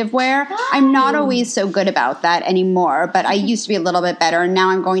activewear. I'm not always so good about that anymore, but I used to be a little bit better, and now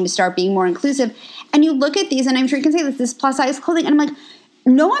I'm going to start being more inclusive. And you look at these, and I'm sure you can say this plus size clothing, and I'm like,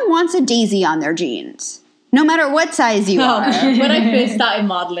 no one wants a daisy on their jeans. No matter what size you are. When I first started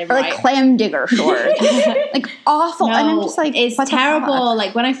modeling, or like clam digger shorts. Like awful. No, and I'm just like, it's what terrible.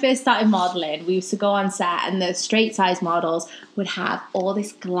 Like when I first started modeling, we used to go on set and the straight size models would have all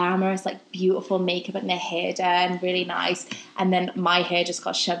this glamorous, like beautiful makeup and their hair done really nice. And then my hair just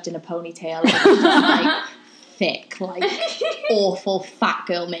got shoved in a ponytail. And it was just like thick, like awful fat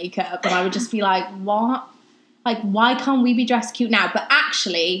girl makeup. And I would just be like, what? Like, why can't we be dressed cute now? But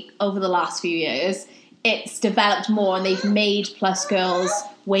actually, over the last few years, it's developed more and they've made plus girls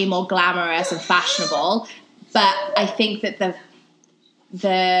way more glamorous and fashionable. But I think that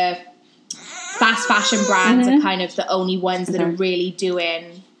the fast fashion brands are kind of the only ones that are really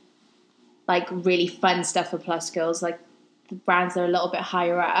doing like really fun stuff for plus girls. Like the brands that are a little bit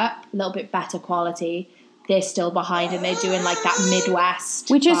higher up, a little bit better quality, they're still behind and they're doing like that Midwest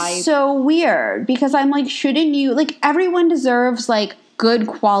which vibe. Is so weird because I'm like, shouldn't you, like everyone deserves like good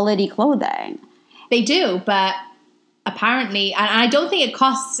quality clothing. They do, but apparently, and I don't think it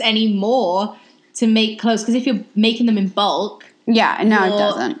costs any more to make clothes because if you're making them in bulk, yeah, no, it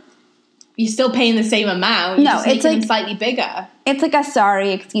doesn't. You're still paying the same amount. You're just making them slightly bigger. It's like a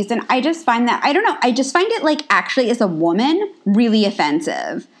sorry excuse, and I just find that, I don't know, I just find it like actually as a woman really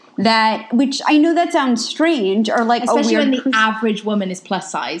offensive. Which I know that sounds strange or like especially a weird when the average woman is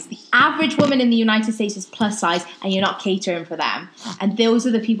plus size. The average woman in the United States is plus size and you're not catering for them. And those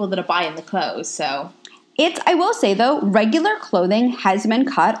are the people that are buying the clothes, so. I will say though, regular clothing has been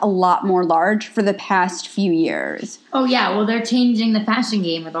cut a lot more large for the past few years. Oh yeah, well they're changing the fashion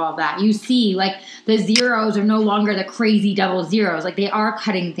game with all of that. You see, like the zeros are no longer the crazy double zeros. Like they are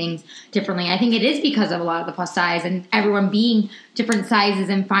cutting things differently. I think it is because of a lot of the plus size and everyone being different sizes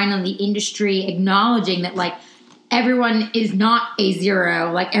and finally the industry acknowledging that like everyone is not a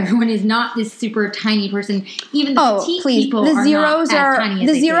zero. Like everyone is not this super tiny person. Even the petite people the are zeros not as tiny as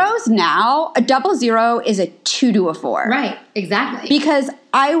the they zeros think. now. A double zero is a 2 to a 4. Right, exactly. Because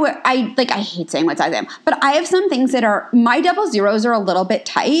I hate saying what size I am, but I have some things that are, my double zeros are a little bit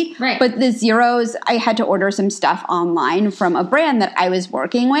tight. Right. But the zeros, I had to order some stuff online from a brand that I was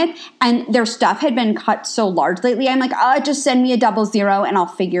working with, and their stuff had been cut so large lately. I'm like, just send me a double zero and I'll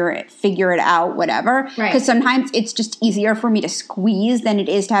figure it out, whatever. Right. Because sometimes it's just easier for me to squeeze than it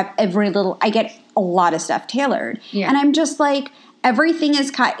is to have I get a lot of stuff tailored. Yeah. And I'm just like, everything is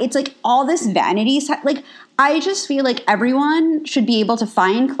cut. It's like all this vanity, like, I just feel like everyone should be able to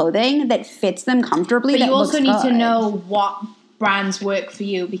find clothing that fits them comfortably. But that you also looks need to good. know what brands work for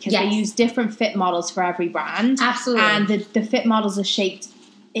you because they use different fit models for every brand. Absolutely. And the fit models are shaped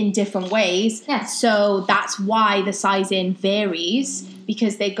in different ways. Yes. So that's why the sizing varies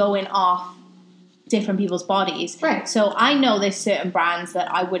because they're going off different people's bodies. Right. So I know there's certain brands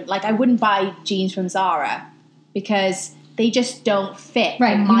that I wouldn't buy jeans from Zara because they just don't fit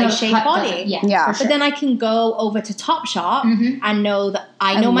my shaped body. Yeah. For But sure. then I can go over to Topshop and know that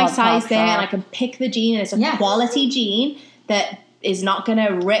I know my love size there Topshop. and I can pick the jean and it's a quality jean that is not going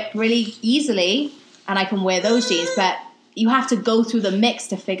to rip really easily and I can wear those jeans. But you have to go through the mix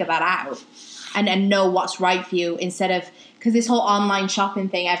to figure that out and know what's right for you instead of, because this whole online shopping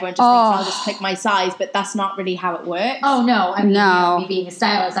thing, everyone just thinks I'll just pick my size, but that's not really how it works. Oh no! I mean, No. me being a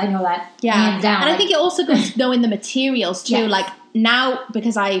stylist, I know that Yeah, hands down. and I think it also goes to knowing the materials too. Yes. Like now,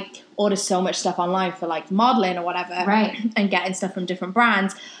 because I order so much stuff online for like modeling or whatever, Right. and getting stuff from different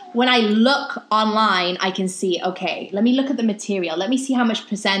brands. When I look online, I can see, okay, let me look at the material. Let me see how much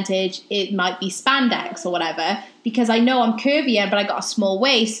percentage it might be spandex or whatever, because I know I'm curvier, but I got a small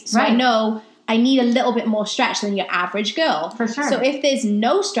waist, so I Right. know I need a little bit more stretch than your average girl. For sure. So if there's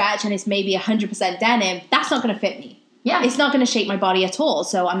no stretch and it's maybe 100% denim, that's not going to fit me. Yeah. It's not going to shape my body at all,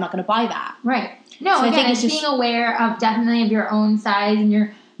 so I'm not going to buy that. Right. No, So I again, think it's it's just- being aware of definitely of your own size and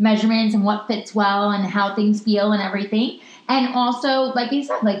your measurements and what fits well and how things feel and everything. And also, like you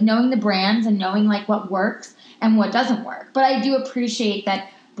said, like knowing the brands and knowing like what works and what doesn't work. But I do appreciate that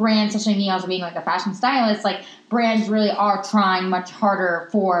brands, especially me also being like a fashion stylist, like brands really are trying much harder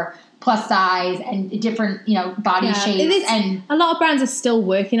for plus size and different, body shapes. And a lot of brands are still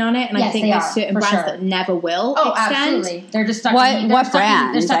working on it, and I Yes, think they there's are, certain for brands sure. that never will oh, extend. absolutely, they're just stuck. What in, they're stuck in,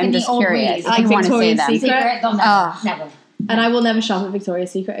 brands? they're stuck I'm in just the old curious. ways. If you want to say Victoria's them. Secret, they'll never. And I will never shop at Victoria's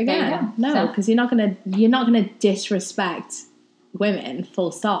Secret There you again. go. No, So- because you're not gonna disrespect women.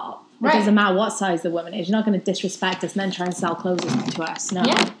 Full stop. Right. It doesn't matter what size the woman is. You're not going to disrespect us and then try and sell clothes to us. No.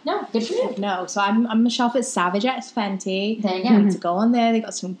 Yeah, no, good for you. No. So I'm gonna shop at Savage X Fenty. There you Mm-hmm. go. To go on there, they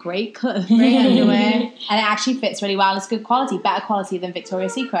got some great underwear, and it actually fits really well. It's good quality, better quality than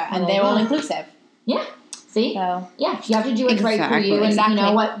Victoria's Secret, and they're all inclusive. Yeah. See? So Yeah, you have to do what's right for you, and Exactly.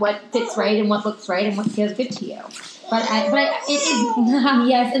 what fits right and what looks right and what feels good to you. But it is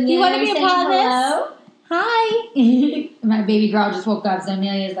yes. Amelia, You wanna be a saying part of this? hello? hi. My baby girl just woke up, so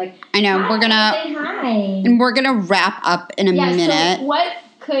Amelia's like, I know. "Hi, say hi." And we're gonna wrap up in a minute. So what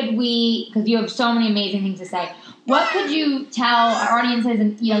could we? Because you have so many amazing things to say. What could you tell our audiences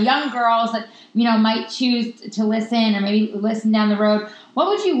and young girls that might choose to listen or maybe listen down the road? What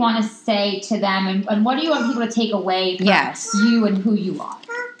would you want to say to them, and what do you want people to take away from you and who you are?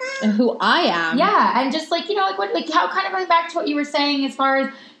 And who I am. Yeah, and just how kind of going back to what you were saying as far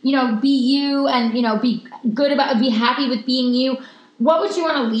as be you and be good be happy with being you. What would you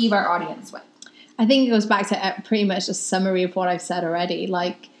want to leave our audience with? I think it goes back to pretty much a summary of what I've said already.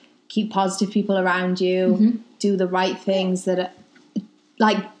 Like, keep positive people around you, do the right things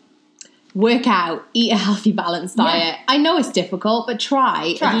work out, eat a healthy, balanced diet. I know it's difficult, but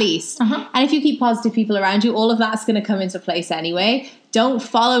try. At least. And if you keep positive people around you, all of that's going to come into place anyway. Don't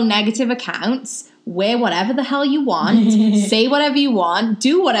follow negative accounts. Wear whatever the hell you want. Say whatever you want.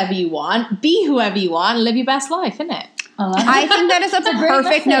 Do whatever you want. Be whoever you want. And live your best life, innit? I think that is a great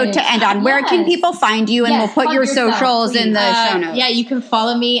perfect note to end on. Where can Yes. people find you? And Yes, we'll put plug your yourself, socials in the show notes. Yeah, you can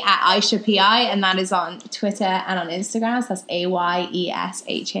follow me at Aisha PI, and that is on Twitter and on Instagram. So that's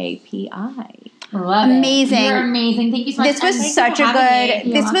AYESHAPI. Love it. Amazing. You're amazing. Thank you so much. This was And such a thank you for having good.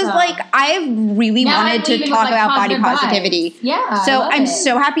 me. This You're was welcome. I've really Now wanted I'm to leaving talk with, about body positive positivity. vibes. Yeah. So I love I'm it.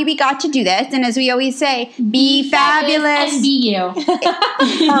 so happy we got to do this. And as we always say, be fabulous. and be you.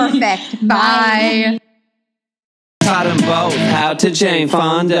 Perfect. Bye. Taught them both how to Jane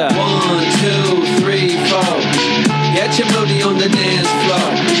Fonda. 1, 2, 3, 4. Get your booty on the dance floor.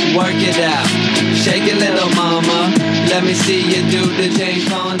 Work it out. Shake it, little mama. Let me see you do the Jane